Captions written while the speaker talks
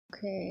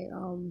Okay,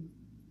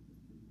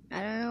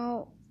 I don't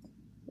know,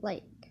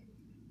 like,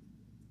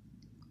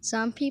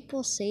 some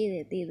people say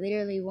that they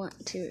literally want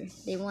to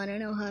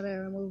know how to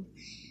remove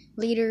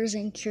leaders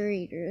and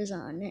curators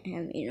on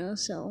Amino,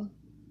 so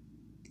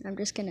I'm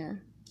just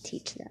gonna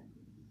teach that.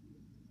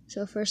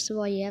 So first of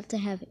all, you have to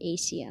have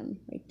ACM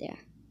right there.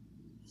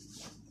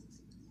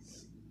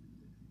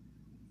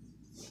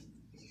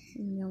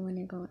 And you want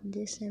to go in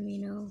this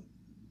Amino,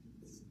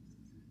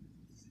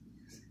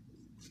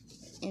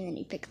 and then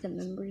you pick the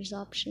members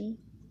option,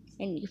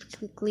 and you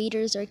click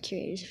leaders or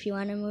curators. If you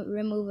want to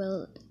remove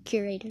a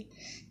curator,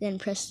 then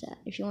press that.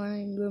 If you want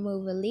to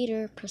remove a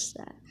leader, press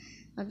that.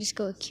 I'll just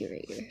go with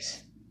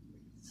curators.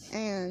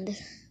 And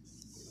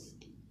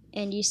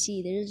you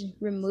see there's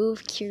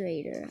remove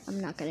curator. I'm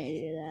not gonna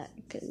do that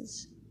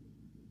because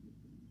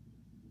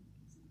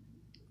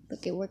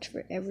look, it works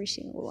for every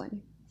single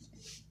one.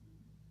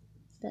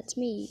 That's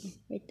me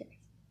right there.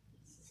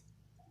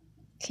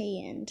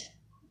 Okay, and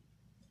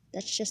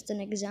that's just an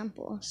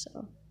example,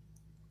 so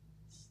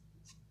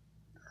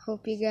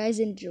hope you guys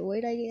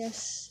enjoyed. I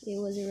guess it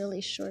was a really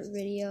short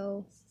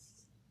video,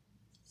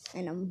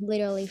 and I'm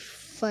literally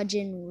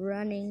fudging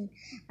running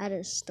out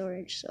of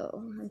storage, so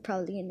I'm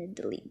probably gonna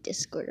delete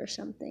Discord or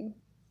something.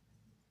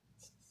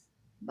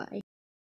 Bye.